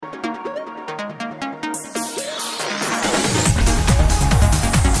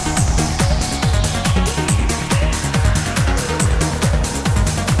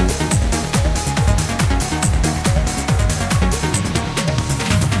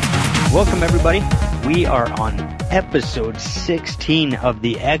Welcome, everybody. We are on episode 16 of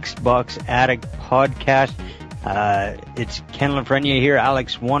the Xbox Addict podcast. It's Ken Lafreniere here,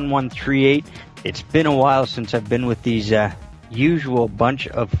 Alex1138. It's been a while since I've been with these usual bunch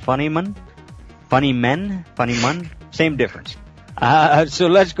of funny men, same difference. So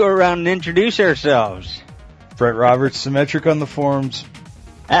let's go around and introduce ourselves. Brett Roberts, Symmetric on the forums.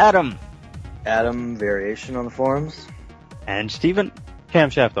 Adam, Variation on the forums. and Steven.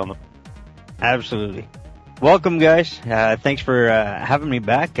 Camshaft on the. Absolutely. Welcome, guys. Thanks for having me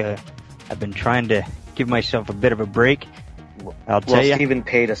back. I've been trying to give myself a bit of a break. I'll tell you. Steven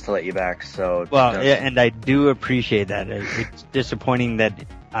paid us to let you back, so. Well, yeah, and I do appreciate that. It's disappointing that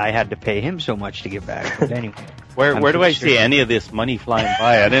I had to pay him so much to get back. But anyway. Where do I see any of this money flying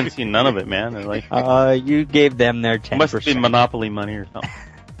by? I didn't see none of it, man. Like, you gave them their 10%. must be Monopoly money or something.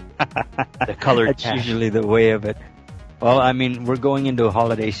 The colored That's cash. usually the way of it. Well, I mean, we're going into a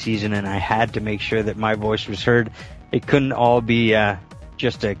holiday season, and I had to make sure that my voice was heard. It couldn't all be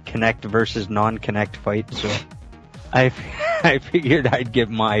just a connect versus non-connect fight, so I figured I'd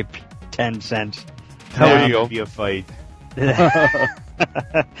give my 10 cents. There you go. Be a fight.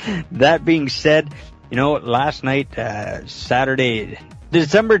 That being said, you know, last night, Saturday,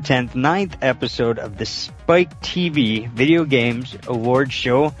 December 10th, 9th episode of the Spike TV Video Games Awards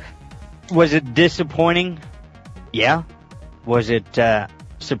Show. Was it disappointing? Yeah. Was it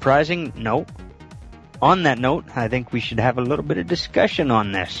surprising? No. On that note, I think we should have a little bit of discussion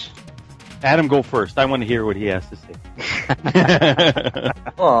on this. Adam, go first. I want to hear what he has to say.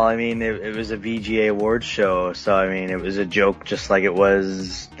 Well, I mean, it was a VGA awards show, so I mean, it was a joke just like it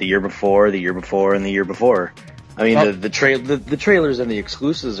was the year before, and the year before. I mean, the trailers and the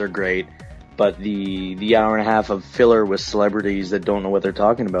exclusives are great, but the hour and a half of filler with celebrities that don't know what they're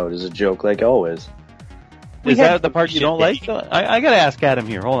talking about is a joke like always. Is that the part you don't like? I got to ask Adam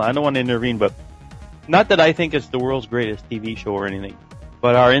here. Hold on. I don't want to intervene, but not that I think it's the world's greatest TV show or anything,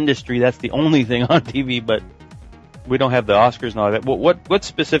 but our industry, that's the only thing on TV, but we don't have the Oscars and all that. What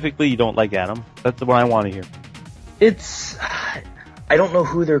specifically you don't like, Adam? That's what I want to hear. I don't know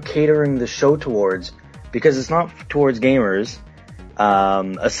who they're catering the show towards, because it's not towards gamers,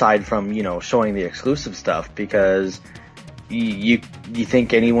 aside from, you know, showing the exclusive stuff, because you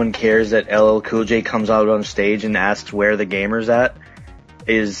think anyone cares that LL Cool J comes out on stage and asks where the gamer's at?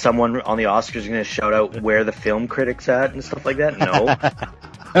 Is someone on the Oscars going to shout out where the film critic's at and stuff like that? No.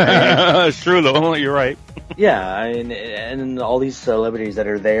 It's true, though. You're right. Yeah, and all these celebrities that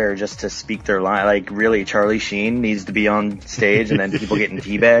are there just to speak their line, like really, Charlie Sheen needs to be on stage and then people getting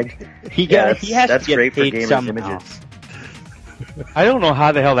teabagged. That's great for gamers' somehow. images. I don't know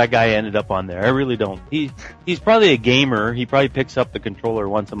how the hell that guy ended up on there. I really don't. He's probably a gamer. He probably picks up the controller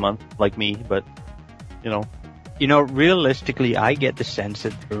once a month, like me. But you know, realistically, I get the sense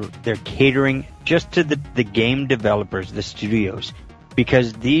that they're catering just to the game developers, the studios,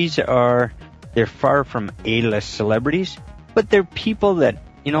 because they're far from A-list celebrities, but they're people that,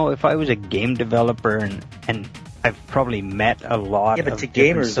 you know, if I was a game developer and I've probably met a lot of Yeah, but to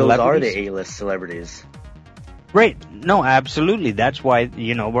different gamers, those are celebrities. the A-list celebrities. Right. No, absolutely. That's why,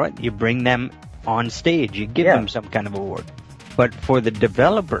 you know what, you bring them on stage, you give them some kind of award. But for the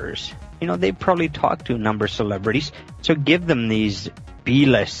developers, you know, they probably talk to a number of celebrities, so give them these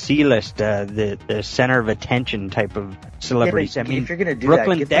B-list, C-list, the center of attention type of celebrities. Yeah, but I mean, if you're going to do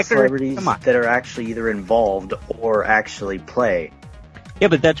Brooklyn that, get Decker, the celebrities come on. that are actually either involved or actually play. Yeah,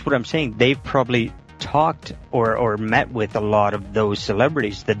 but that's what I'm saying. They've probably talked or met with a lot of those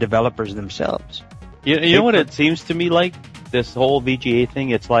celebrities, the developers themselves. You know what it seems to me like? This whole VGA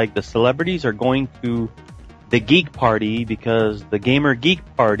thing, it's like the celebrities are going to the geek party because the gamer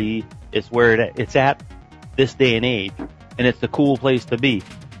geek party is where it's at this day and age, and it's the cool place to be.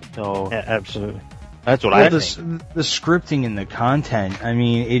 So Yeah, absolutely. that's what I think. The scripting and the content, I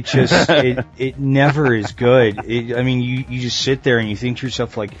mean, it just, it never is good. I mean, you just sit there and you think to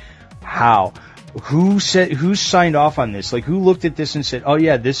yourself, like, how? Who signed off on this? Like, who looked at this and said, oh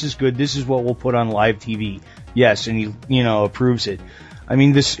yeah, this is good, this is what we'll put on live TV. Yes, and he, you know, approves it. I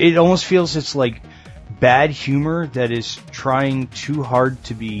mean, it almost feels it's like bad humor that is trying too hard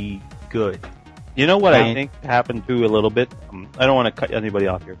to be good. You know what I think happened too a little bit? I don't want to cut anybody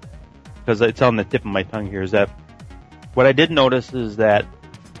off here because it's on the tip of my tongue here, is that what I did notice is that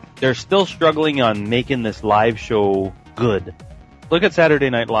they're still struggling on making this live show good. Look at Saturday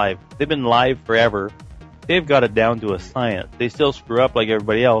Night Live. They've been live forever. They've got it down to a science. They still screw up like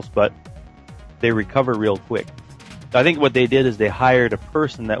everybody else, but they recover real quick. So I think what they did is they hired a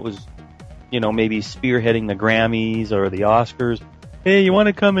person that was, you know, maybe spearheading the Grammys or the Oscars. Hey, you want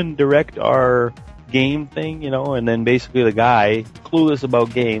to come and direct our game thing, you know? And then basically the guy, clueless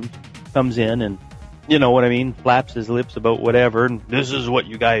about games, comes in and, you know what I mean, flaps his lips about whatever, and this is what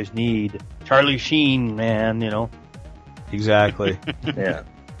you guys need. Charlie Sheen, man, you know. Exactly. Yeah.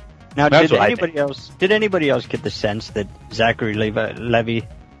 Now, That's did what I anybody else get the sense that Zachary Levy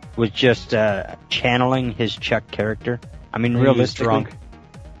was just channeling his Chuck character? I mean, He was realistically, drunk.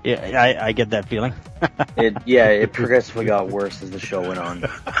 Yeah, I get that feeling. It progressively got worse as the show went on.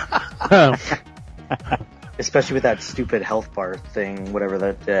 Especially with that stupid health bar thing, whatever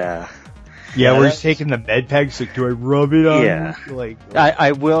that. Yeah, where he's that's- taking the med packs. Like, do I rub it on? Yeah. you? Like,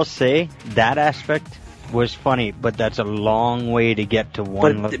 I will say that aspect was funny, but that's a long way to get to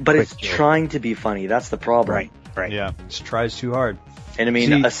one. But it's quick joke. trying to be funny. That's the problem. Right. yeah, just tries too hard. And I mean,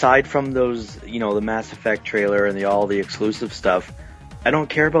 See- aside from those, the Mass Effect trailer and all the exclusive stuff, I don't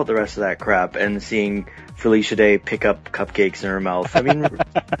care about the rest of that crap. And seeing Felicia Day pick up cupcakes in her mouth. I mean,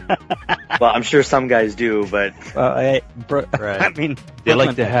 well, I'm sure some guys do, but Right. I mean, They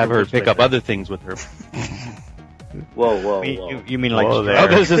like to have her pick up other things with her. whoa. You mean like Whoa there. Oh,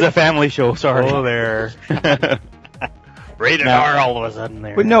 this is a family show, sorry. Oh, there. Rated R all of a sudden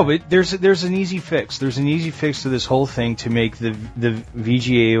there. But no, but there's an easy fix. There's an easy fix to this whole thing to make the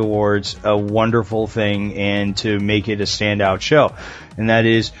VGA Awards a wonderful thing and to make it a standout show. And that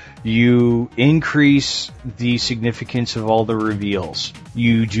is you increase the significance of all the reveals.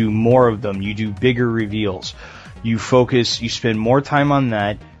 You do more of them. You do bigger reveals. You spend more time on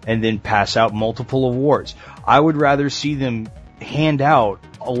that and then pass out multiple awards. I would rather see them hand out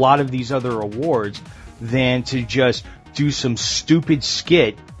a lot of these other awards than to just do some stupid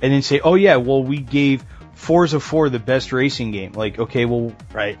skit and then say, oh yeah, well we gave Forza 4 the best racing game. Like, okay, well,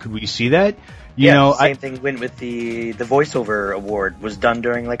 Right. could we see that? You know, same thing went with the voiceover award was done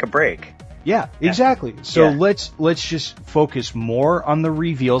during like a break. Yeah, exactly. So Yeah. let's just focus more on the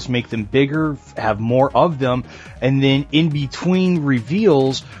reveals, make them bigger, have more of them, and then in between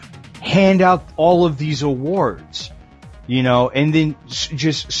reveals, hand out all of these awards. And then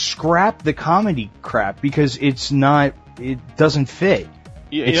just scrap the comedy crap because it doesn't fit.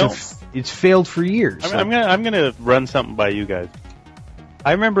 It's failed for years. I'm gonna run something by you guys.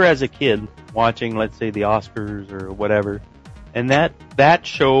 I remember as a kid watching, let's say, the Oscars or whatever, and that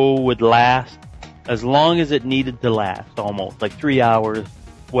show would last as long as it needed to last, almost like 3 hours,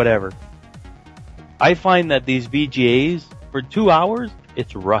 whatever. I find that these VGAs for 2 hours,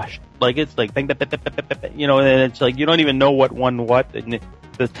 it's rushed. Like it's like and it's like you don't even know what won what, and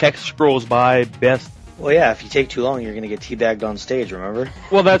the text scrolls by best. Well, yeah, if you take too long, you're going to get teabagged on stage, remember?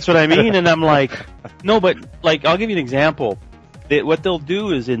 Well, that's what I mean, and I'm like, no, but like I'll give you an example. What they'll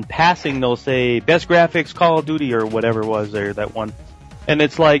do is in passing they'll say best graphics Call of Duty or whatever it was there, that one, and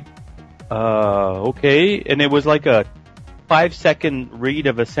it's like, okay, and it was like a 5-second read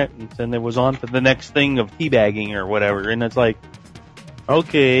of a sentence, and it was on to the next thing of teabagging or whatever, and it's like,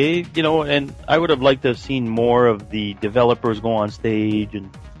 okay, and I would have liked to have seen more of the developers go on stage and,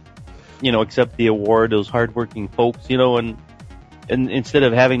 accept the award, those hardworking folks, and instead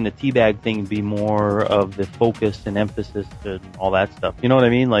of having the teabag thing be more of the focus and emphasis and all that stuff. You know what I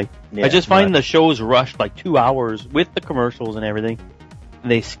mean? Like, Yeah, I just find the shows rushed like 2 hours with the commercials and everything.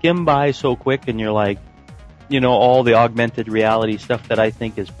 And they skim by so quick, and you're like, all the augmented reality stuff that I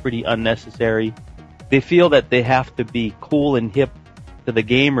think is pretty unnecessary. They feel that they have to be cool and hip to the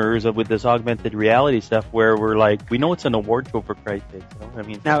gamers with this augmented reality stuff, where we're like, we know it's an award show for Christ's sake. I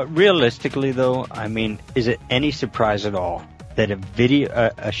mean, Now, realistically, though, I mean, is it any surprise at all that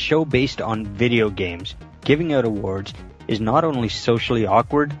a show based on video games giving out awards is not only socially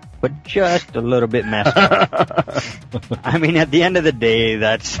awkward, but just a little bit messed up? I mean, at the end of the day,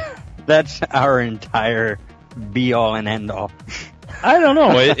 that's our entire be-all and end-all. I don't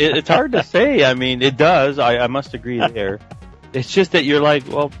know. It's hard to say. I mean, it does. I must agree there. It's just that you're like,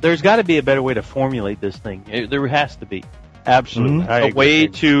 well, there's got to be a better way to formulate this thing. There has to be. Absolutely. Mhm. A way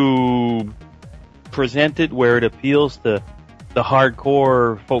to present it where it appeals to the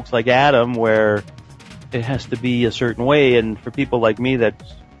hardcore folks like Adam, where it has to be a certain way, and for people like me that,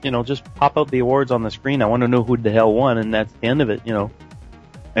 just pop out the awards on the screen. I want to know who the hell won, and that's the end of it, Now,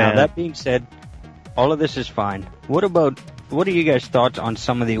 And that being said, all of this is fine. What are you guys' thoughts on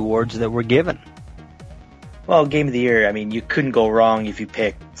some of the awards that were given? Well, Game of the Year, I mean, you couldn't go wrong if you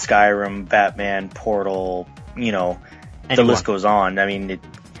picked Skyrim, Batman, Portal, the Anyone. list goes on. I mean,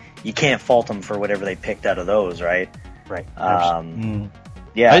 you can't fault them for whatever they picked out of those, right? Right.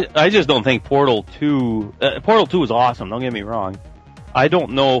 Yeah. I just don't think Portal 2 is awesome, don't get me wrong. I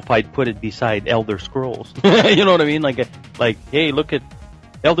don't know if I'd put it beside Elder Scrolls. You know what I mean? Like, hey, look at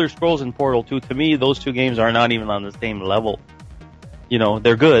Elder Scrolls and Portal 2. To me, those two games are not even on the same level.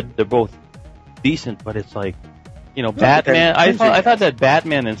 They're good. They're both decent, but it's like, You know, Batman. I thought that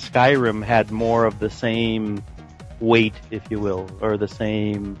Batman and Skyrim had more of the same weight, if you will, or the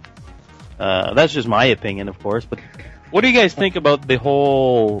same. That's just my opinion, of course. But what do you guys think about the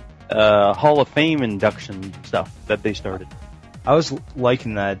whole Hall of Fame induction stuff that they started? I was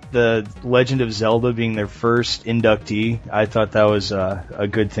liking that. The Legend of Zelda being their first inductee, I thought that was a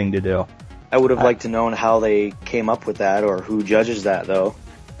good thing to do. I would have liked to know how they came up with that or who judges that, though.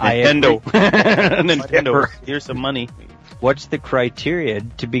 Nintendo. Nintendo. Here's some money. What's the criteria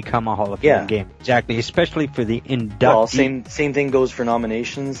to become a Hall of Fame game? Exactly, especially for the inductee. Well, same thing goes for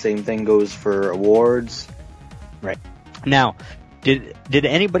nominations. Same thing goes for awards. Right. Now, did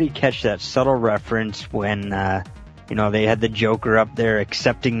anybody catch that subtle reference when they had the Joker up there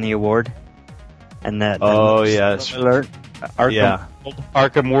accepting the award? And that. Oh yes. Alert.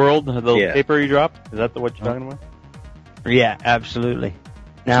 Arkham World, the paper you dropped. Is that what you're talking about? Yeah, absolutely.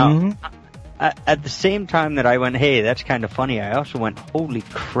 Now, at the same time that I went, hey, that's kind of funny, I also went, holy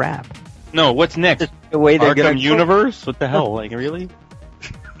crap. No, what's next? The way they're Arkham Universe? What the hell? Like, really?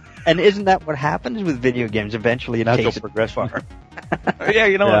 And isn't that what happens with video games? Eventually it takes it progress far. Yeah,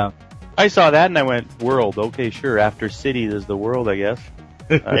 you know what? I saw that and I went, world. Okay, sure. After city, there's the world, I guess.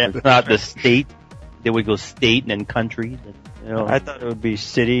 It's not the state. They would go state and then country. And, I thought it would be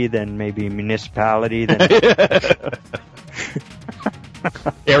city, then maybe municipality, then...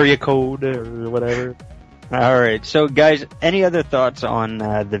 area code or whatever. All right. So, guys, any other thoughts on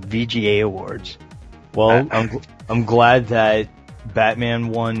the VGA awards? Well, I'm glad that Batman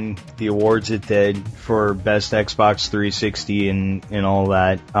won the awards it did for best Xbox 360 and all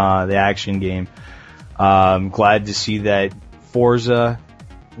that, the action game. I'm glad to see that Forza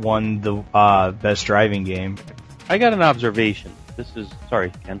won the best driving game. I got an observation.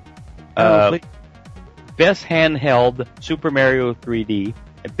 Sorry, Ken. Best handheld, Super Mario 3D.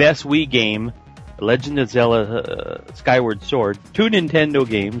 Best Wii game, Legend of Zelda Skyward Sword. 2 Nintendo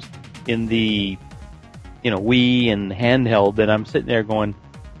games in the, Wii and handheld. And I'm sitting there going,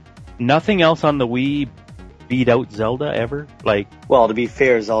 nothing else on the Wii beat out Zelda ever? Well, to be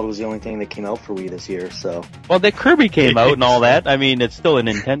fair, Zelda was the only thing that came out for Wii this year, so... Well, the Kirby came out and all that. I mean, it's still a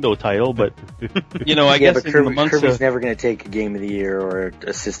Nintendo title, but, I guess... But Kirby's never going to take a Game of the Year or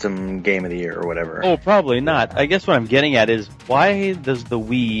a system Game of the Year or whatever. Oh, probably not. I guess what I'm getting at is, why does the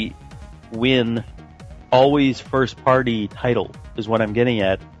Wii win always first-party title, is what I'm getting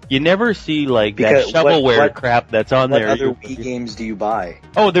at. You never see, that shovelware crap that's on there. What other Wii games do you buy?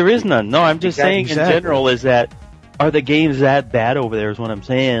 Oh, there is none. No, I'm just saying in general is that, are the games that bad over there is what I'm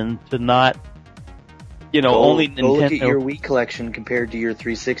saying, to not, only Nintendo. Go look at your Wii collection compared to your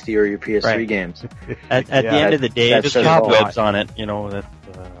 360 or your PS3 games. At the end of the day, it's just cobwebs on it,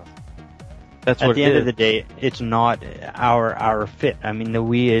 that's at what the end of the day, it's not our fit. I mean, the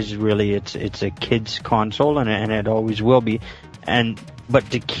Wii is really, it's a kid's console and it always will be.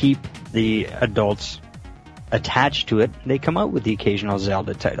 But to keep the adults attached to it, they come out with the occasional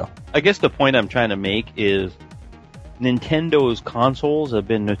Zelda title. I guess the point I'm trying to make is Nintendo's consoles have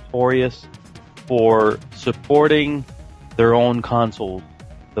been notorious for supporting their own consoles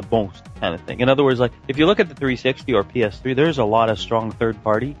the most, kind of thing. In other words, if you look at the 360 or PS3, there's a lot of strong third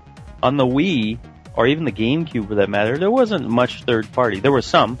party. On the Wii, or even the GameCube for that matter, there wasn't much third party. There was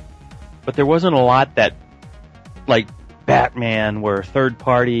some, but there wasn't a lot that, Batman, where third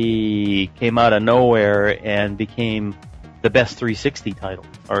party came out of nowhere and became the best 360 title,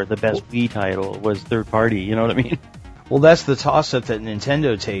 or the best Wii title was third party, you know what I mean? Well, that's the toss-up that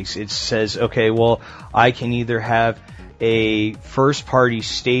Nintendo takes. It says, okay, well, I can either have a first-party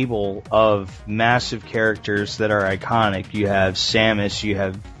stable of massive characters that are iconic. You have Samus, you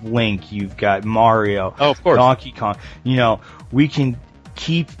have Link, you've got Mario, of course, Donkey Kong. We can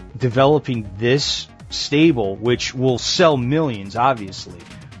keep developing this stable, which will sell millions, obviously,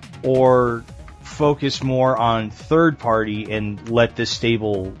 or focus more on third party and let this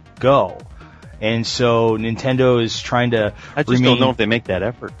stable go. And so Nintendo is trying to I just don't know if they make that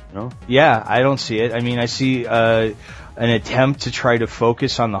effort, Yeah, I don't see it. I mean, I see an attempt to try to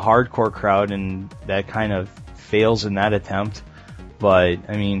focus on the hardcore crowd, and that kind of fails in that attempt. But,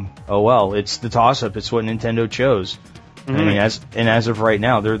 I mean, oh well, it's the toss-up. It's what Nintendo chose. Mm-hmm. I mean, as of right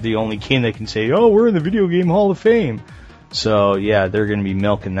now, they're the only game that can say, "Oh, we're in the Video Game Hall of Fame." So yeah, they're going to be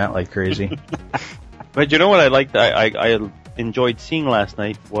milking that like crazy. But you know what I liked? I enjoyed seeing last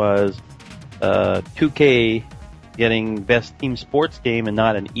night was 2K getting best team sports game and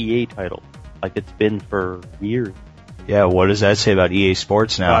not an EA title, like it's been for years. Yeah, what does that say about EA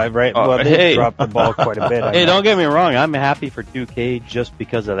Sports now? Right. Well, they dropped the ball quite a bit. Hey, don't get me wrong. I'm happy for 2K just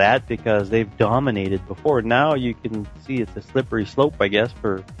because of that, because they've dominated before. Now you can see it's a slippery slope, I guess,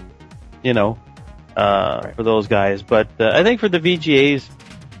 for, for those guys. But I think for the VGAs,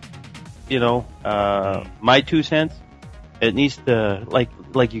 my 2 cents, it needs to,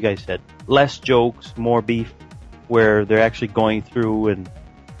 like you guys said, less jokes, more beef, where they're actually going through and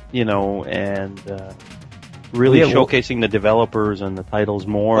really showcasing the developers and the titles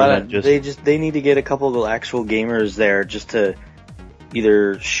more than just. They need to get a couple of actual gamers there just to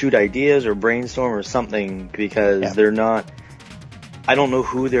either shoot ideas or brainstorm or something, because they're not. I don't know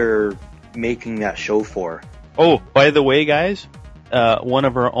who they're making that show for. Oh, by the way, guys, one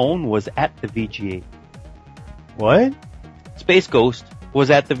of our own was at the VGA. What? Space Ghost was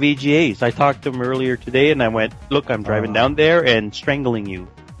at the VGAs. I talked to him earlier today, and I went, "Look, I'm driving down there and strangling you."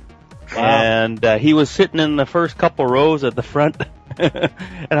 Wow. And he was sitting in the first couple rows at the front. And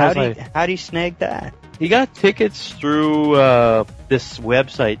how'd he snag that? He got tickets through this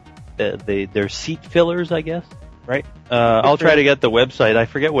website. Their seat fillers, I guess. Right? I'll try to get the website. I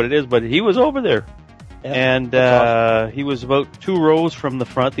forget what it is, but he was over there. Yeah, and awesome. He was about 2 rows from the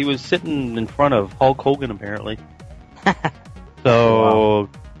front. He was sitting in front of Hulk Hogan, apparently. So,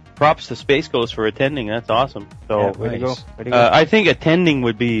 props to Space Ghost for attending. That's awesome. So, way to go. I think attending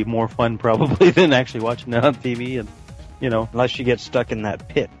would be more fun probably than actually watching it on TV. And unless you get stuck in that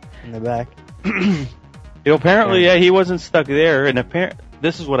pit in the back. Apparently, he wasn't stuck there. And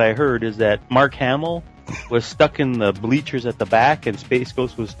this is what I heard: is that Mark Hamill was stuck in the bleachers at the back, and Space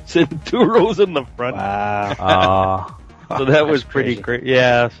Ghost was sitting 2 rows in the front. Wow. So that was pretty crazy.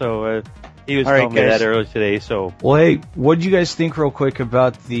 Yeah. So. He was telling me that earlier today, so... Well, hey, what did you guys think real quick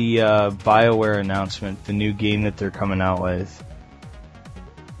about the BioWare announcement, the new game that they're coming out with?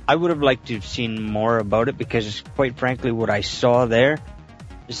 I would have liked to have seen more about it, because, quite frankly, what I saw there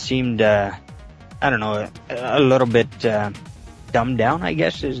seemed, a little bit dumbed down, I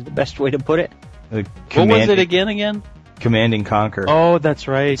guess, is the best way to put it. What was it again? Command & Conquer. Oh, that's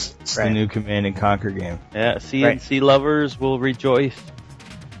right. It's the new Command & Conquer game. Yeah, CNC lovers will rejoice.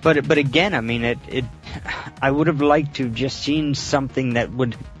 But again, I mean, I would have liked to have just seen something that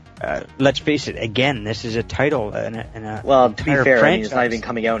would, let's face it, again, this is a title and a well, to be fair, I mean, it's not even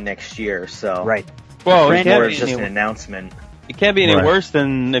coming out next year, so. Right. Well, it's just an announcement. It can't be any worse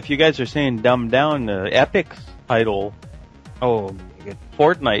than if you guys are saying dumbed down Epic's title. Oh,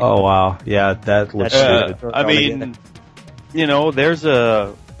 Fortnite. Oh, wow. Yeah, that looks stupid. I mean, there's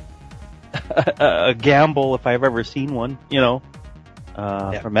a gamble if I've ever seen one,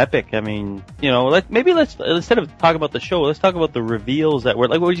 from Epic. I mean, let's instead of talking about the show, let's talk about the reveals that were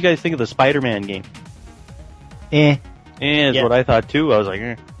like. What did you guys think of the Spider-Man game? Is what I thought too. I was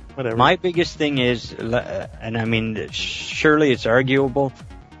like, whatever. My biggest thing is, and I mean, surely it's arguable,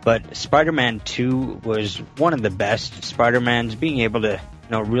 but Spider-Man 2 was one of the best Spider-Mans. Being able to,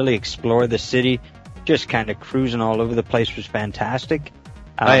 really explore the city, just kind of cruising all over the place was fantastic.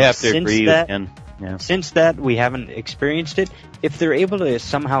 I have to agree with Ken. Yeah. Since that, we haven't experienced it. If they're able to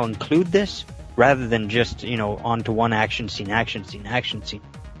somehow include this, rather than just, onto one action scene,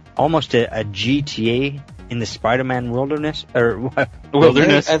 almost a GTA in the Spider-Man wilderness,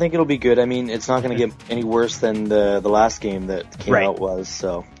 I think it'll be good. I mean, it's not going to get any worse than the last game that came out was,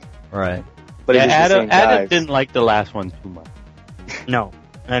 so. Right. But Adam didn't like the last one too much. No.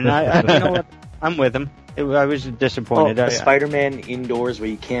 And I you know what? I'm with him. I was disappointed. Spider-Man indoors where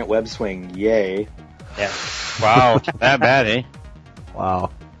you can't web swing. Yay. Yeah. Wow. That bad, eh?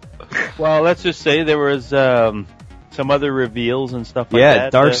 Wow. Well, let's just say there was some other reveals and stuff like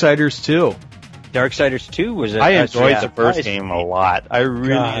that. Yeah, Darksiders 2. Darksiders 2 was I enjoyed the first game a lot. I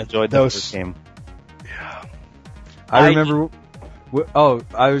really enjoyed the first game. Yeah. I remember...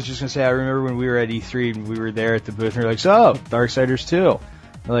 I was just going to say, I remember when we were at E3 and we were there at the booth and we were like, so, Darksiders 2.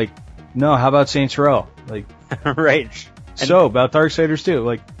 We're like, no, how about Saints Row? Like, right. So, about Darksiders 2.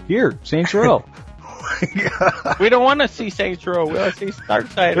 Like, here, Saints Row. We don't want to see Saints Row. We want to see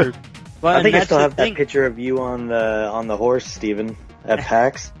Darksiders. Well, I think I still have that picture of you on the horse, Steven, at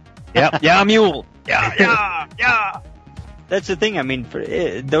PAX. Yeah, mule. Yeah. That's the thing. I mean, for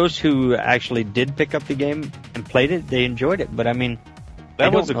those who actually did pick up the game and played it, they enjoyed it. But I mean,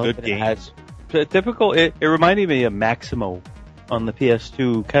 that was a good game. Typical. It reminded me of Maximo on the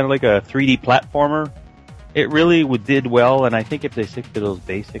PS2, kind of like a 3D platformer. It really did well, and I think if they stick to those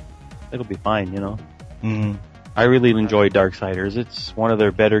basics, it'll be fine. Mm-hmm. I really enjoyed Darksiders. It's one of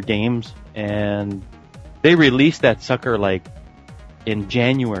their better games, and they released that sucker like in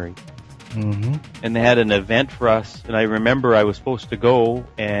January. Mm-hmm. And they had an event for us, and I remember I was supposed to go,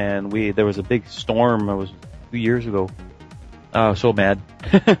 and there was a big storm. It was 2 years ago. Oh, so mad.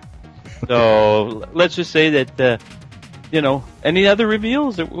 So let's just say that, any other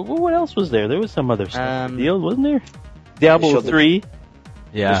reveals? What else was there? There was some other stuff revealed, wasn't there? Diablo 3.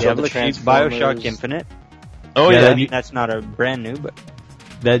 Yeah. Show the Transformers. BioShock Infinite. Oh Yeah, yeah. That's not a brand new, but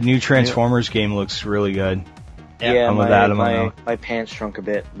That new Transformers game looks really good. Yeah, I'm with Adam on my, that. my pants shrunk a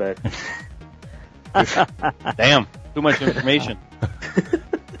bit, but Damn, too much information.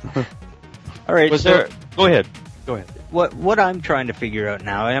 all right. Was so there? Go ahead. what I'm trying to figure out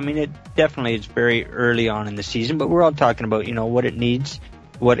now, I mean, it definitely is very early on in the season, but we're all talking about, you know, what it needs,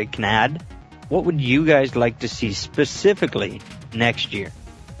 what it can add. What would you guys like to see specifically next year?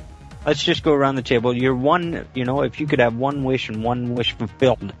 Let's just go around the table. Your one, you know, if you could have one wish and one wish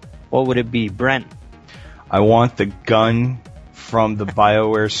fulfilled, what would it be? Brent? I want the gun from the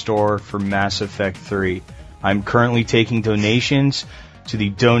BioWare store for Mass Effect 3. I'm currently taking donations to the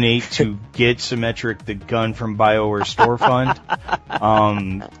Donate to Get Symmetric the Gun from BioWare store fund.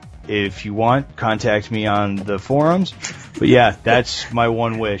 If you want, contact me on the forums. But yeah, that's my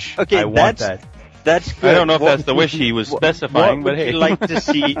one wish. Okay, I want that. That's good. I don't know if that's the wish he was specifying, what but would hey. you like to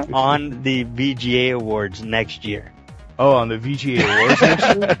see on the VGA Awards next year? Oh, on the VGA Awards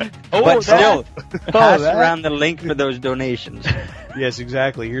next year? But still, pass that? around the link for those donations. Yes,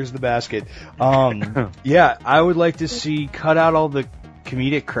 exactly. Here's the basket. Yeah, I would like to see cut out all the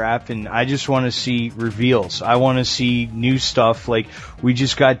comedic crap, and I just want to see reveals. I want to see new stuff. Like, we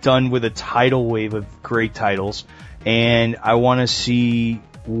just got done with a tidal wave of great titles, and I want to see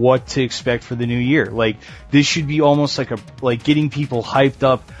what to expect for the new year. Like, this should be almost like getting people hyped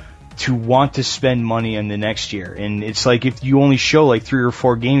up to want to spend money on the next year. And it's like, if you only show like 3 or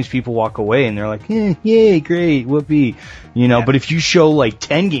 4 games, people walk away and they're like, yay, great, whoopee. You know, but if you show like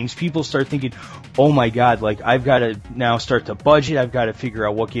 10 games, people start thinking, oh my god, like, I've got to now start to budget, I've got to figure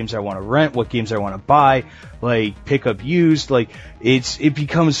out what games I want to rent, what games I want to buy, like, pick up used. Like, it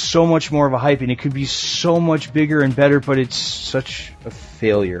becomes so much more of a hype, and it could be so much bigger and better, but it's such a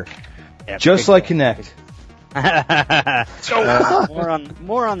failure. Yeah, Just like Kinect.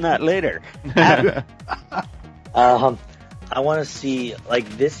 More on that later. I want to see, like,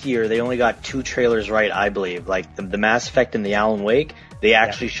 this year they only got 2 trailers right, I believe. Like, the Mass Effect and the Alan Wake, they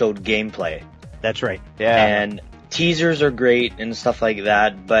actually showed gameplay. That's right. Yeah. And teasers are great and stuff like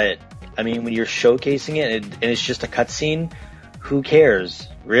that, but, I mean, when you're showcasing it and it's just a cutscene, who cares,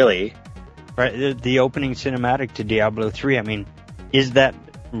 really? Right. The opening cinematic to Diablo 3, I mean, is that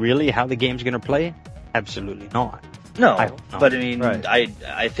really how the game's going to play? Absolutely not. No, I hope not. but I mean, Right.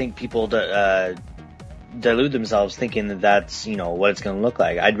 I think people delude themselves thinking that that's, you know, what it's going to look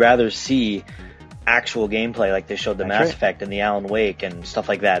like. I'd rather see actual gameplay like they showed the That's Mass right. Effect and the Alan Wake and stuff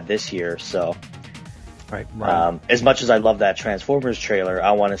like that this year. So, Right. as much as I love that Transformers trailer,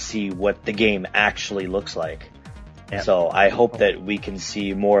 I want to see what the game actually looks like. Yeah. So I hope that we can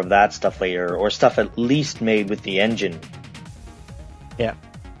see more of that stuff later, or stuff at least made with the engine. Yeah.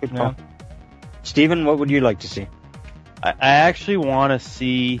 Good call. Yeah. Steven, what would you like to see? I actually want to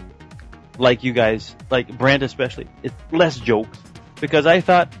see, like you guys, like Brand especially, it's less jokes. Because I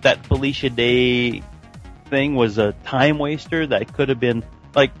thought that Felicia Day thing was a time waster that could have been,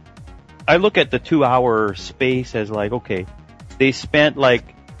 like, I look at the 2-hour space as like, okay, they spent like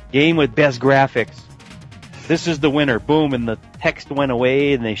game with best graphics. This is the winner, boom, and the text went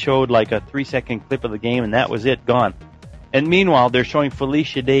away and they showed like a 3-second clip of the game and that was it, gone. And meanwhile, they're showing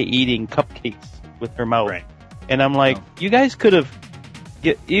Felicia Day eating cupcakes with her mouth. Right. And I'm like, you guys could have,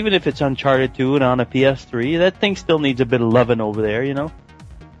 even if it's Uncharted 2 and on a PS3, that thing still needs a bit of loving over there, you know?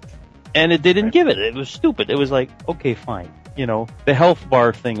 And it didn't give it. It was stupid. It was like, okay, fine. You know, the health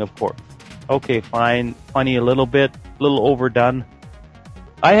bar thing, of course. Okay, fine. Funny a little bit, a little overdone.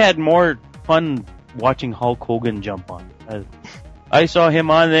 I had more fun watching Hulk Hogan jump on. I saw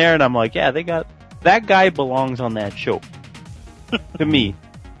him on there and I'm like, yeah, that guy belongs on that show. To me,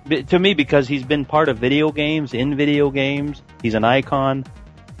 because he's been part of video games, in video games, he's an icon,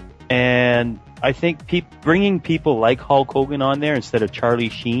 and I think bringing people like Hulk Hogan on there instead of Charlie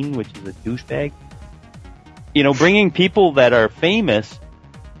Sheen, which is a douchebag, you know, bringing people that are famous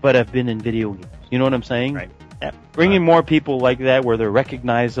but have been in video games. You know what I'm saying? Right. Yeah. Bringing more people like that where they're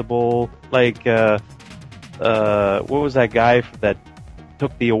recognizable, like what was that guy that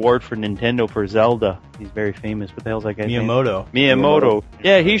took the award for Nintendo for Zelda? He's very famous. What the hell's that guy's name? Miyamoto.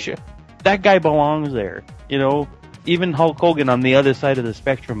 Yeah, he should. That guy belongs there. You know, even Hulk Hogan on the other side of the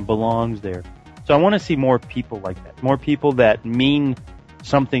spectrum belongs there. So I want to see more people like that. More people that mean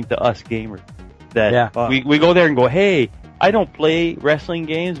something to us gamers. That we go there and go, hey, I don't play wrestling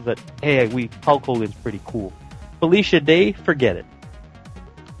games, but hey, Hulk Hogan's pretty cool. Felicia Day, forget it.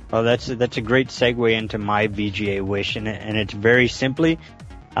 Well, that's a great segue into my VGA wish, and it's very simply,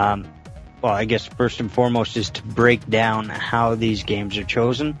 well, I guess first and foremost is to break down how these games are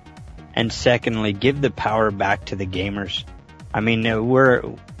chosen, and secondly, give the power back to the gamers. I mean, we're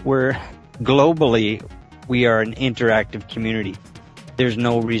globally, we are an interactive community. There's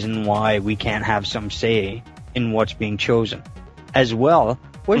no reason why we can't have some say in what's being chosen. As well,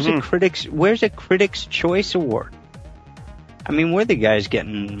 where's a Critics' Choice Award? I mean, we're the guys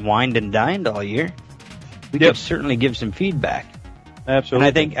getting wined and dined all year. We could certainly give some feedback. Absolutely.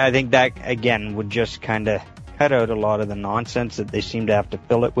 And I think that, again, would just kind of cut out a lot of the nonsense that they seem to have to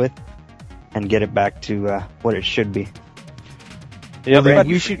fill it with and get it back to what it should be. Yeah,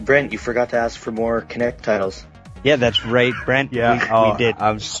 Brent, you forgot to ask for more Kinect titles. Yeah, that's right, Brent. Yeah, we did.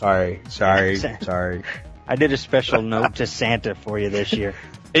 I'm sorry. I did a special note to Santa for you this year.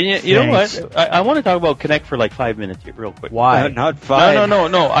 And you know what? I want to talk about Kinect for like 5 minutes here, real quick. Why? Not 5.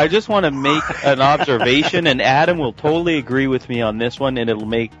 No. I just want to make an observation, and Adam will totally agree with me on this one, and it'll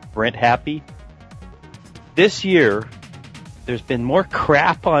make Brent happy. This year, there's been more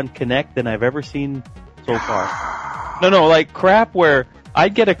crap on Kinect than I've ever seen so far. No, like crap where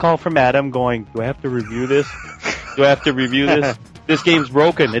I'd get a call from Adam going, do I have to review this? This game's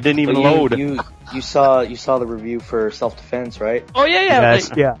broken. It didn't even load. You saw the review for Self-Defense, right? Oh yeah.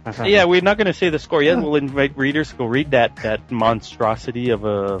 Yes. Yeah, we're not going to say the score yet. We'll invite readers to go read that monstrosity of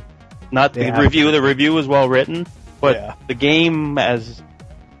a not the review. The review is well written, but the game as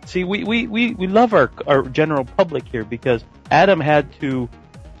we love our general public here because Adam had to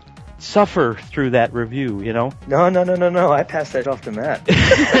suffer through that review, you know? No. I passed that off to Matt.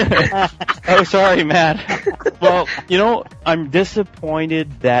 Oh, sorry, Matt. Well, you know, I'm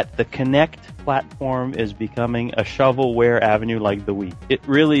disappointed that the Kinect platform is becoming a shovelware avenue like the Wii. It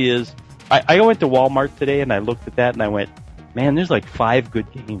really is. I went to Walmart today and I looked at that and I went, man, there's like 5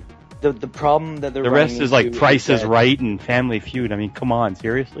 good games. The problem that they're the rest is like Price is Right and Family Feud. I mean, come on,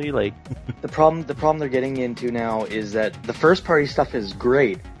 seriously, like the problem they're getting into now is that the first party stuff is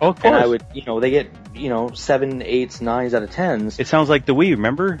great. Oh, of course. And I would, they get 7, 8s, 9s out of 10s. It sounds like the Wii.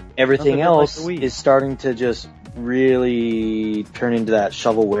 Remember? Everything else is starting to just really turn into that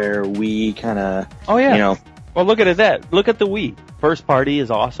shovelware Wii kind of. Oh yeah. Well, look at that. Look at the Wii. First party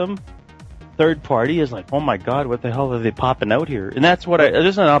is awesome. Third party is like, oh my god, what the hell are they popping out here? And that's what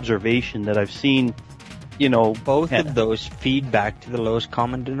this is an observation that I've seen, both of those feed back to the lowest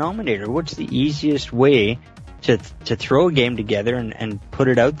common denominator. What's the easiest way to throw a game together and put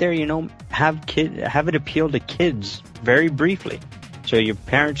it out there? Have it appeal to kids very briefly. So your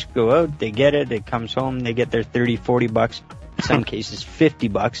parents go out, they get it, it comes home, they get their $30-$40, in some cases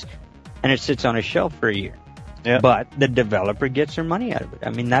 $50, and it sits on a shelf for a year. Yeah. But the developer gets their money out of it.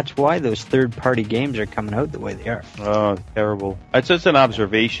 I mean, that's why those third-party games are coming out the way they are. Oh, terrible. It's just an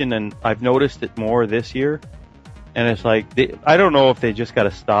observation, and I've noticed it more this year. And it's like, I don't know if they just got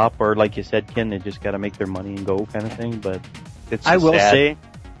to stop, or like you said, Ken, they just got to make their money and go kind of thing, but it's I will sad. say,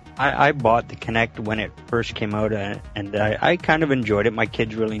 I bought the Kinect when it first came out, and I kind of enjoyed it. My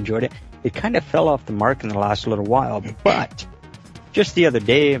kids really enjoyed it. It kind of fell off the mark in the last little while, but just the other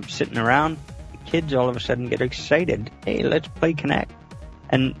day, I'm sitting around, kids all of a sudden get excited. Hey, let's play Kinect.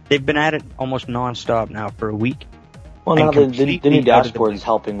 And they've been at it almost non-stop now for a week. Well, now the new dashboard is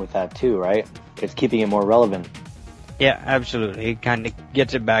helping with that too, right? It's keeping it more relevant. Yeah, absolutely. It kind of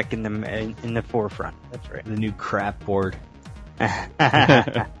gets it back in the forefront. That's right. The new crap board.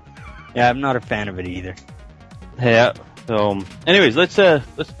 Yeah, I'm not a fan of it either. Yeah. So, anyways, let's talk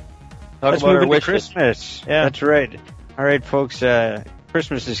about our wish Christmas. Yeah, that's right. All right, folks.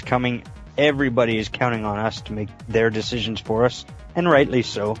 Christmas is coming. Everybody is counting on us to make their decisions for us, and rightly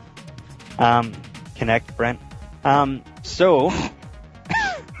so. Kinect, Brent. So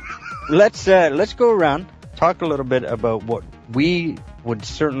let's go around, talk a little bit about what we would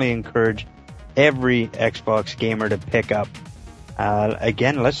certainly encourage every Xbox gamer to pick up.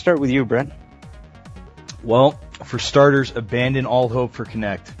 Again, let's start with you, Brent. Well, for starters, abandon all hope for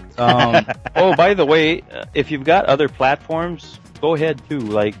Kinect. Oh, by the way, if you've got other platforms, go ahead too.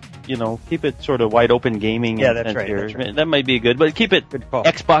 Like, keep it sort of wide open gaming. Yeah, that's right. That might be good, but keep it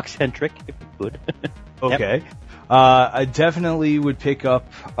Xbox centric if you could. Okay. Yep. I definitely would pick up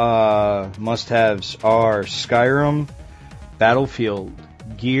must-haves are Skyrim, Battlefield,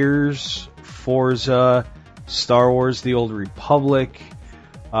 Gears, Forza, Star Wars: The Old Republic,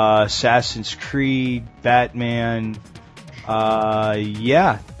 Assassin's Creed, Batman.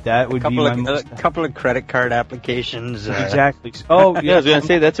 That would be a couple of credit card applications. Exactly. Oh, yeah, I was going to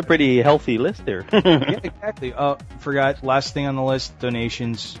say, that's a pretty healthy list there. Yeah, exactly. Forgot, last thing on the list,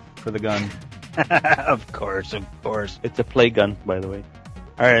 donations for the gun. Of course. It's a play gun, by the way.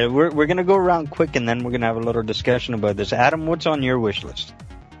 All right, we're going to go around quick, and then we're going to have a little discussion about this. Adam, what's on your wish list?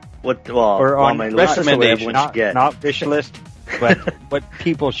 On my list, recommendation, not wish list, but what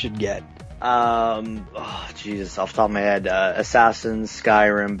people should get. Jesus, off the top of my head, Assassin's,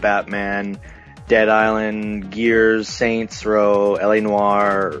 Skyrim, Batman, Dead Island, Gears, Saints Row, LA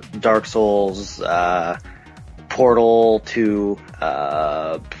Noire, Dark Souls, Portal 2,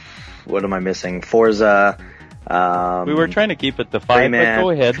 what am I missing? Forza. We were trying to keep it to 5, but go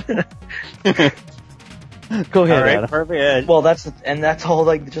ahead. Go ahead, Adam. Perfect. Well, that's all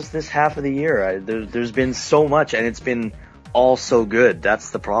like just this half of the year. There's been so much, and it's been all so good. That's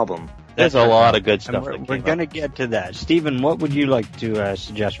the problem. There's a lot of good stuff. We're going to get to that. Steven, what would you like to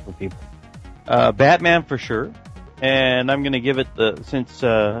suggest for people? Batman for sure. And I'm going to give it since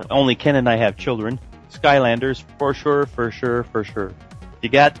only Ken and I have children, Skylanders for sure. If you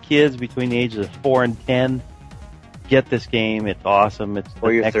got kids between the ages of 4 and 10, get this game. It's awesome.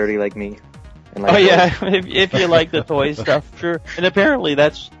 Or you're 30 like me. Yeah, if you like the toy stuff, sure. And apparently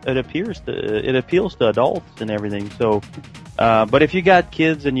it appeals to adults and everything. So, but if you got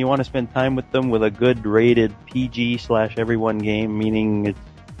kids and you want to spend time with them with a good rated PG/everyone game, meaning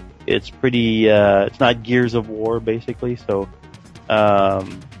it's pretty, it's not Gears of War basically. So,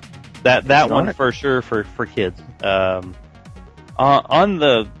 that one for sure for kids. On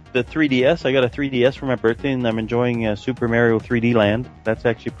the 3DS, I got a 3DS for my birthday, and I'm enjoying Super Mario 3D Land. That's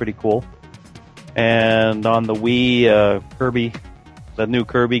actually pretty cool. And on the Wii, Kirby, the new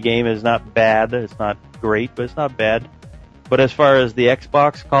Kirby game is not bad. It's not great, but it's not bad. But as far as the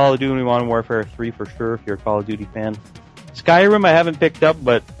Xbox, Call of Duty Modern Warfare 3 for sure, if you're a Call of Duty fan. Skyrim I haven't picked up,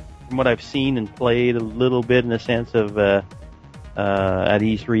 but from what I've seen and played a little bit in the sense of at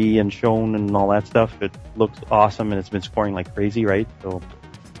E3 and shown and all that stuff, it looks awesome and it's been scoring like crazy, right? So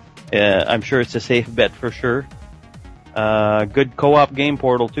I'm sure it's a safe bet for sure. Good co-op game,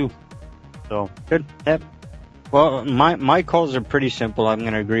 Portal 2. So good. Yep. Well, my calls are pretty simple. I'm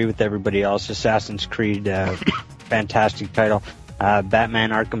going to agree with everybody else. Assassin's Creed, fantastic title. Batman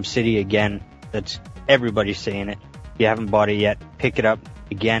Arkham City, again, that's everybody's saying it. If you haven't bought it yet, pick it up.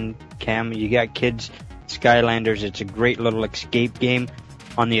 Again, Cam, you got kids, Skylanders, it's a great little escape game.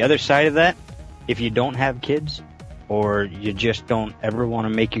 On the other side of that, if you don't have kids, or you just don't ever want to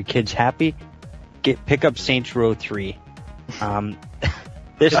make your kids happy, pick up Saints Row 3.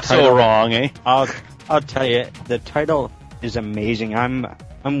 This That's title, so wrong, eh? I'll tell you, the title is amazing.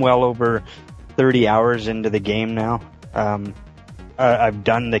 I'm well over 30 hours into the game now. I've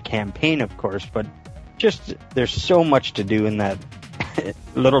done the campaign, of course, but just there's so much to do in that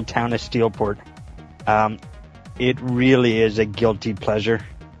little town of Steelport. It really is a guilty pleasure.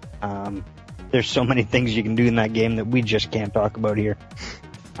 There's so many things you can do in that game that we just can't talk about here.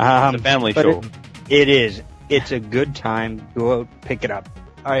 It's a family show. It is. It's a good time. Go out, pick it up.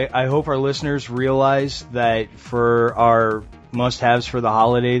 I hope our listeners realize that for our must-haves for the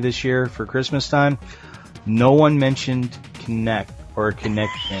holiday this year, for Christmas time, no one mentioned Kinect or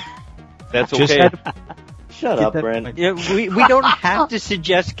Kinect. That's okay. Shut up, Brent. Yeah, we don't have to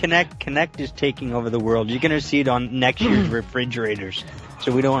suggest Kinect. Kinect is taking over the world. You're going to see it on next year's refrigerators,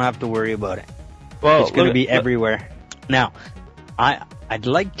 so we don't have to worry about it. Well, it's going to be everywhere. Now, I'd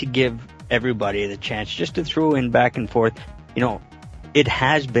like to give everybody the chance just to throw in back and forth. You know, it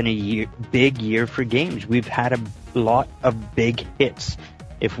has been a big year for games. We've had a lot of big hits.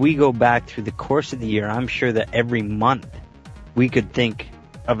 If we go back through the course of the year, I'm sure that every month we could think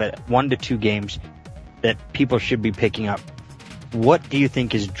of 1 to 2 games that people should be picking up. What do you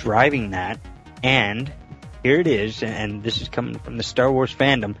think is driving that? And here it is, and this is coming from the Star Wars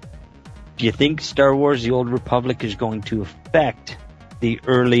fandom. Do you think Star Wars The Old Republic is going to affect the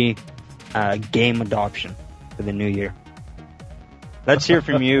early game adoption for the new year? Let's hear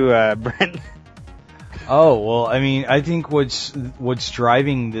from you, Brent. Oh, well, I mean, I think what's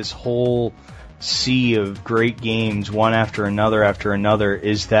driving this whole sea of great games, one after another,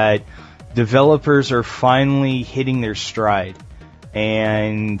 is that developers are finally hitting their stride.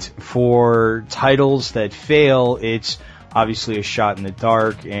 And for titles that fail, it's obviously a shot in the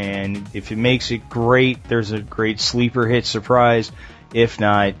dark, and if it makes it great, there's a great sleeper hit surprise. If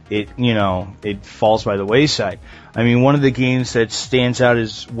not, it falls by the wayside. I mean, one of the games that stands out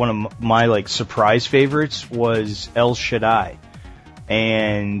as one of my surprise favorites was El Shaddai.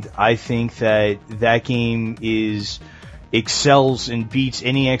 And I think that game excels and beats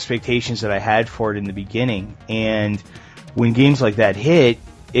any expectations that I had for it in the beginning. And when games like that hit,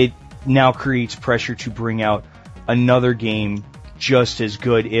 it now creates pressure to bring out another game just as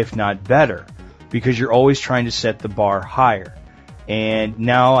good, if not better, because you're always trying to set the bar higher. And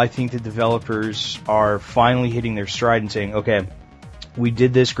now I think the developers are finally hitting their stride and saying, okay, we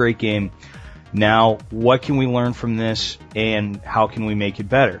did this great game. Now, what can we learn from this, and how can we make it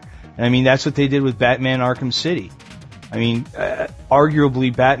better? And I mean, that's what they did with Batman Arkham City. I mean,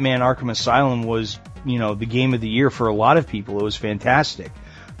 arguably Batman Arkham Asylum was, the game of the year for a lot of people. It was fantastic.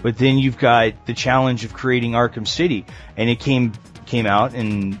 But then you've got the challenge of creating Arkham City, and it came out,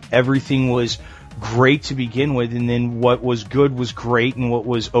 and everything was great to begin with, and then what was good was great, and what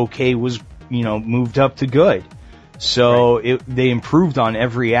was okay was, moved up to good. So they improved on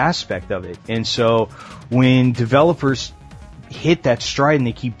every aspect of it. And so when developers hit that stride and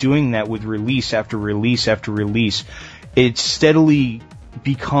they keep doing that with release after release after release, it steadily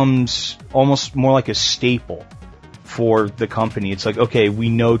becomes almost more like a staple for the company. It's like, okay, we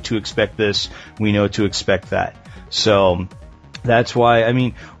know to expect this, we know to expect that. So that's why,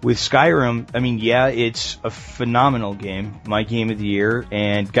 with Skyrim, it's a phenomenal game, my game of the year,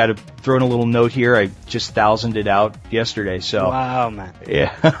 and got to throw in a little note here, I just 1000'd it out yesterday, so. Wow, man.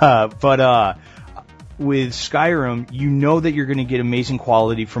 Yeah, but, with Skyrim, you know that you're going to get amazing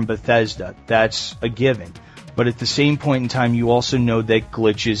quality from Bethesda. That's a given. But at the same point in time, you also know that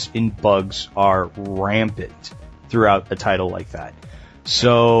glitches and bugs are rampant throughout a title like that.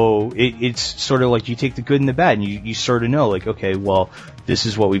 So it's sort of like you take the good and the bad, and you sort of know, like, okay, well, this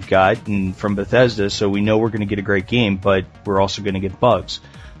is what we've got and from Bethesda, so we know we're going to get a great game, but we're also going to get bugs.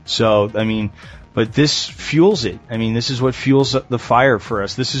 So, but this fuels it. This is what fuels the fire for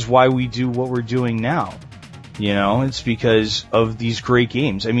us. This is why we do what we're doing now. It's because of these great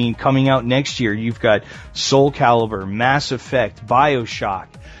games. Coming out next year, you've got Soul Calibur, Mass Effect, BioShock,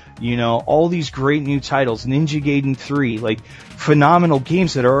 all these great new titles, Ninja Gaiden 3, like phenomenal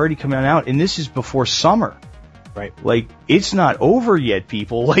games that are already coming out, and this is before summer. Right. Like, it's not over yet,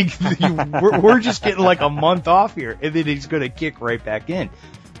 people. Like, we're just getting like a month off here, and then it's going to kick right back in.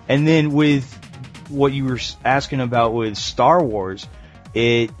 And then with what you were asking about with Star Wars,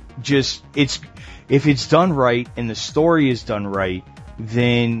 if it's done right and the story is done right,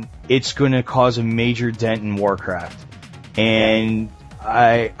 then it's going to cause a major dent in Warcraft. And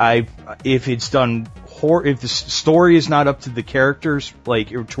if it's done, if the story is not up to the characters,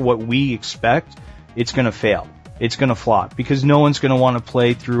 like, or to what we expect, it's going to fail. It's going to flop because no one's going to want to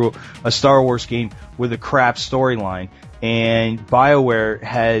play through a Star Wars game with a crap storyline. And BioWare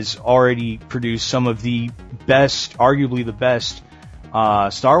has already produced some of the best, arguably the best,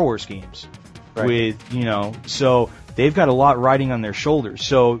 Star Wars games. Right. So they've got a lot riding on their shoulders.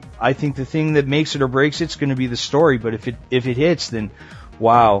 So I think the thing that makes it or breaks it's going to be the story. But if it hits, then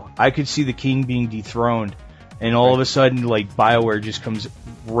wow, I could see the king being dethroned, and all of a sudden, like, BioWare just comes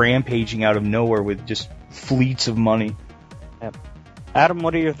rampaging out of nowhere with just fleets of money. Yep. Adam,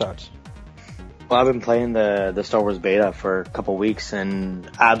 what are your thoughts? Well, I've been playing the Star Wars beta for a couple weeks and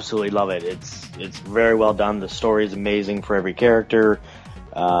absolutely love it. It's very well done. The story is amazing for every character.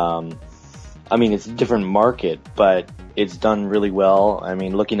 It's a different market, but it's done really well.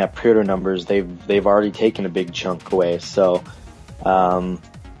 Looking at pre-order numbers, they've already taken a big chunk away. So, I'm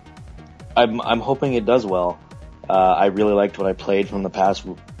hoping it does well. I really liked what I played from the past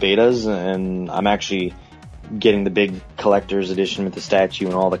betas, and I'm actually getting the big collector's edition with the statue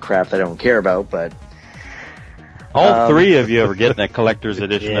and all the crap that I don't care about, but all three of you are getting a collector's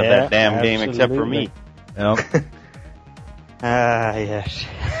edition of that damn absolutely. game, except for me. Yes.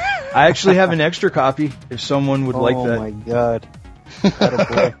 I actually have an extra copy if someone would like that. Oh my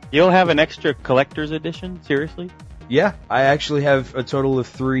god. You'll have an extra collector's edition? Seriously? Yeah, I actually have a total of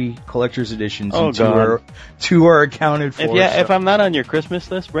 3 collector's editions, and two are accounted for. If I'm not on your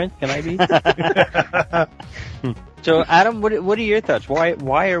Christmas list, Brent, can I be? So, Adam, what are your thoughts?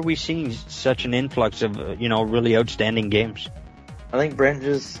 Why are we seeing such an influx of really outstanding games? I think Brent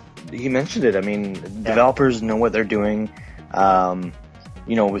he mentioned it. Developers know what they're doing.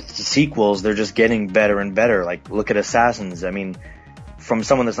 With the sequels, they're just getting better and better. Like, look at Assassins. From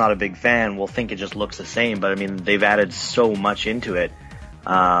someone that's not a big fan, will think it just looks the same, but they've added so much into it.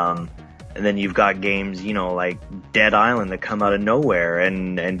 And then you've got games, like Dead Island, that come out of nowhere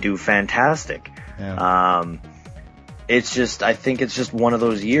and do fantastic. Yeah. I think it's just one of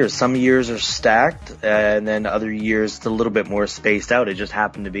those years. Some years are stacked, and then other years it's a little bit more spaced out. It just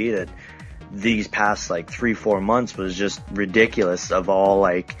happened to be that these past 3-4 months was just ridiculous of all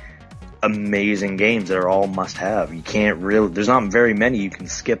amazing games that are all must have. You can't really, there's not very many you can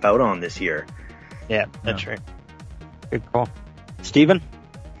skip out on this year. Yeah, that's right. Good call. Steven?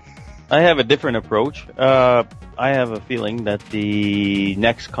 I have a different approach. I have a feeling that the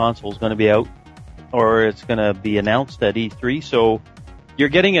next console is going to be out, or it's going to be announced at E3, so you're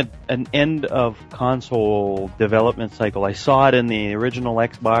getting an end of console development cycle. I saw it in the original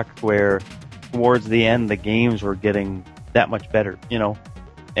Xbox where towards the end the games were getting that much better,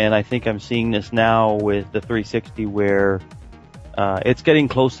 and I think I'm seeing this now with the 360 where it's getting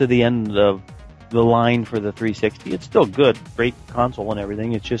close to the end of the line for the 360. It's still good, great console and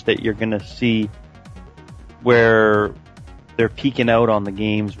everything. It's just that you're going to see where they're peaking out on the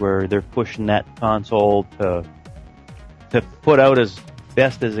games, where they're pushing that console to put out as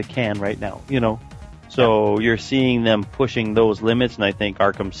best as it can right now, you know. So you're seeing them pushing those limits, and I think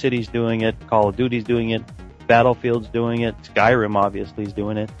Arkham City's doing it, Call of Duty's doing it, Battlefield's doing it, Skyrim obviously is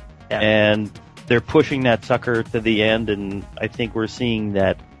doing it, and they're pushing that sucker to the end, and I think we're seeing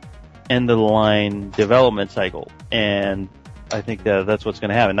that end-of-the-line development cycle, and I think that's what's going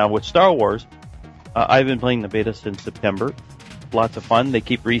to happen. Now, with Star Wars, I've been playing the beta since September. Lots of fun. They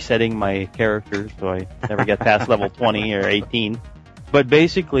keep resetting my characters, so I never get past level 20 or 18. But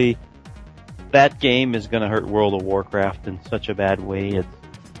basically, that game is going to hurt World of Warcraft in such a bad way.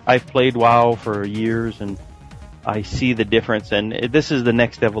 I've played WoW for years, and I see the difference, and this is the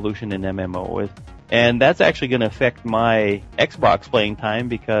next evolution in MMO. And that's actually going to affect my Xbox playing time,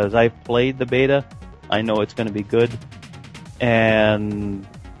 because I've played the beta. I know it's going to be good. And,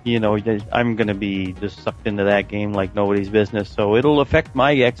 you know, I'm going to be just sucked into that game like nobody's business. So it'll affect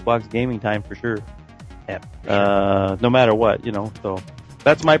my Xbox gaming time for sure. No matter what, you know. So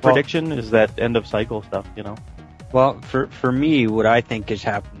that's my prediction, is that end of cycle stuff, you know. Well, for me, what I think has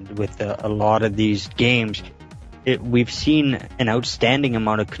happened with a lot of these games, we've seen an outstanding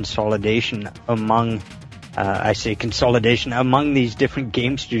amount of consolidation among these different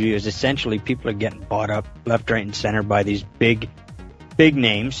game studios. Essentially, people are getting bought up left, right, and center by these big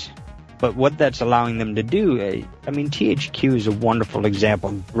names. But what that's allowing them to do, I mean, THQ is a wonderful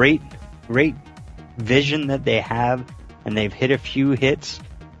example. Great vision that they have, and they've hit a few hits,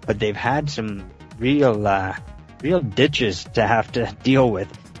 but they've had some real ditches to have to deal with.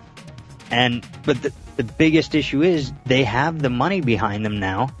 But the biggest issue is they have the money behind them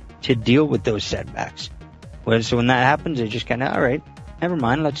now to deal with those setbacks. So when that happens, they just kind of, all right, never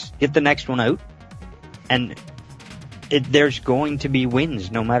mind, let's get the next one out. And there's going to be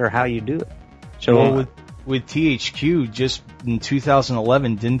wins no matter how you do it. So with THQ, just in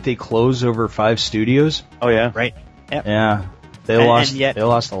 2011, didn't they close over 5 studios? Oh yeah, right. Yep. Yeah, they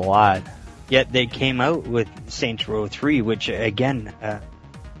lost a lot. Yet they came out with Saints Row 3, which again,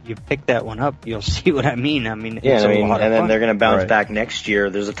 you pick that one up, you'll see what I mean. I mean, it's a lot of fun. And then they're going to bounce back next year.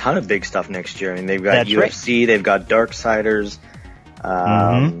 There's a ton of big stuff next year. I mean, they've got That's UFC, right. They've got Darksiders.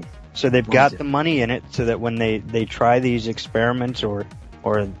 So they've got the money in it, so that when they try these experiments or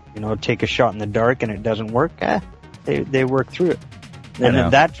you know, take a shot in the dark and it doesn't work, they work through it.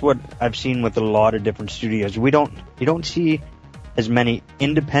 And that's what I've seen with a lot of different studios. You don't see as many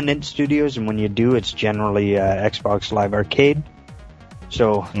independent studios, and when you do, it's generally Xbox Live Arcade.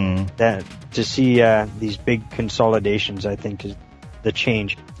 So that to see these big consolidations, I think, is the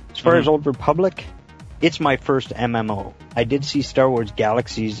change. As far as Old Republic, it's my first MMO. I did see Star Wars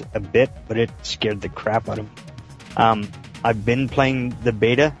Galaxies a bit, but it scared the crap out of me. I've been playing the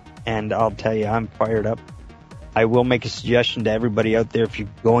beta, and I'll tell you, I'm fired up. I will make a suggestion to everybody out there: if you're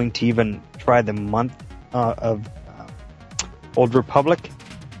going to even try the month of Old Republic,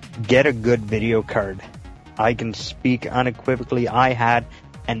 get a good video card. I can speak unequivocally. I had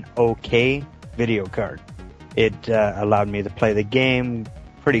an okay video card. It allowed me to play the game,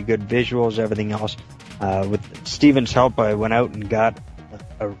 pretty good visuals, everything else. With Steven's help, I went out and got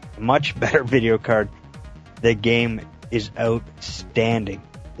a much better video card. The game is outstanding.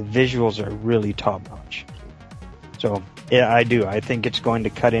 The visuals are really top-notch. So, yeah, I do. I think it's going to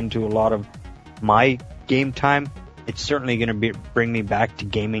cut into a lot of my game time. It's certainly going to bring me back to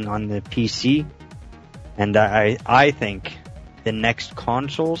gaming on the PC. And I think the next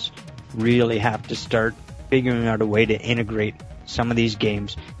consoles really have to start figuring out a way to integrate some of these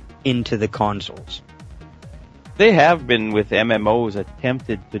games into the consoles. They have been, with MMOs,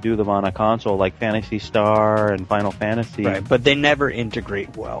 attempted to do them on a console, like Phantasy Star and Final Fantasy. Right, but they never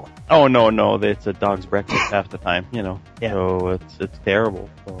integrate well. Oh, no, it's a dog's breakfast half the time, you know. Yeah. So it's terrible.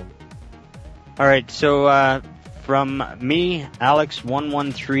 So. All right, so from me,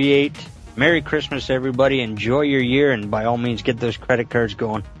 Alex1138, Merry Christmas, everybody. Enjoy your year, and by all means, get those credit cards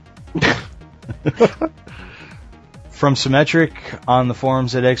going. From Symmetric on the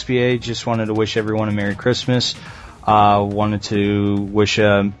forums at XBA, just wanted to wish everyone a Merry Christmas. Wanted to wish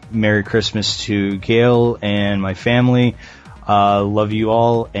a Merry Christmas to Gail and my family. Love you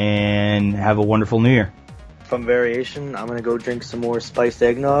all, and have a wonderful New Year. From Variation, I'm going to go drink some more spiced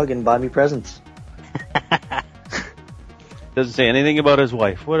eggnog and buy me presents. Doesn't say anything about his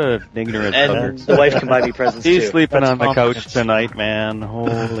wife. What an ignorant And the wife can buy me presents He's too. sleeping That's on the couch tonight, man.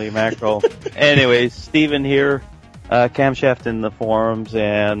 Holy mackerel. Anyways, Steven here, Camshaft in the forums,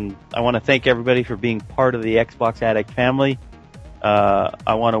 and I want to thank everybody for being part of the Xbox Addict family.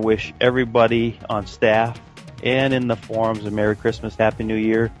 I want to wish everybody on staff and in the forums a Merry Christmas, Happy New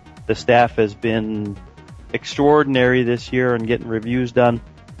Year. The staff has been extraordinary this year and getting reviews done.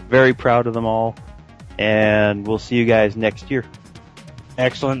 Very proud of them all. And we'll see you guys next year.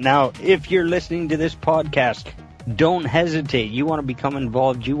 Excellent. Now, if you're listening to this podcast, don't hesitate. You want to become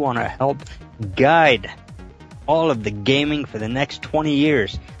involved. You want to help guide all of the gaming for the next 20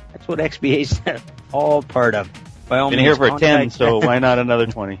 years. That's what XBA is all part of. By all Been means, here for 10, so why not another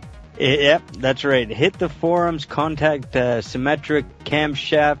 20? Yep, that's right. Hit the forums, contact Symmetric,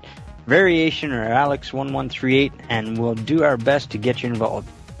 Camshaft, Variation, or Alex1138, and we'll do our best to get you involved.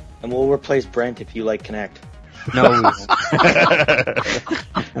 And we'll replace Brent if you like Connect. No, we won't.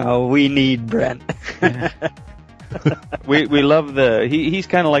 No, we need Brent. we love he's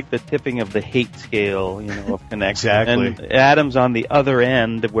kind of like the tipping of the hate scale, of Connect. Exactly. And Adam's on the other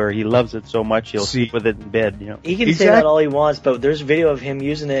end where he loves it so much he'll sleep with it in bed, He can say that all he wants, but there's video of him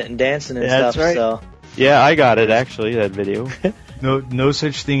using it and dancing and stuff. Right. So yeah, I got it actually, that video. No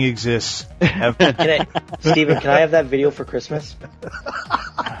such thing exists. Steven, can I have that video for Christmas?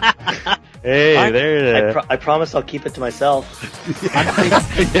 Hey, there. I promise I'll keep it to myself.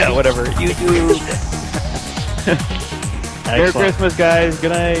 Yeah, whatever. You do. Merry Christmas, guys.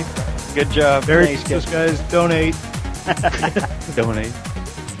 Good night. Good job. Merry Christmas, guys. Donate. Donate.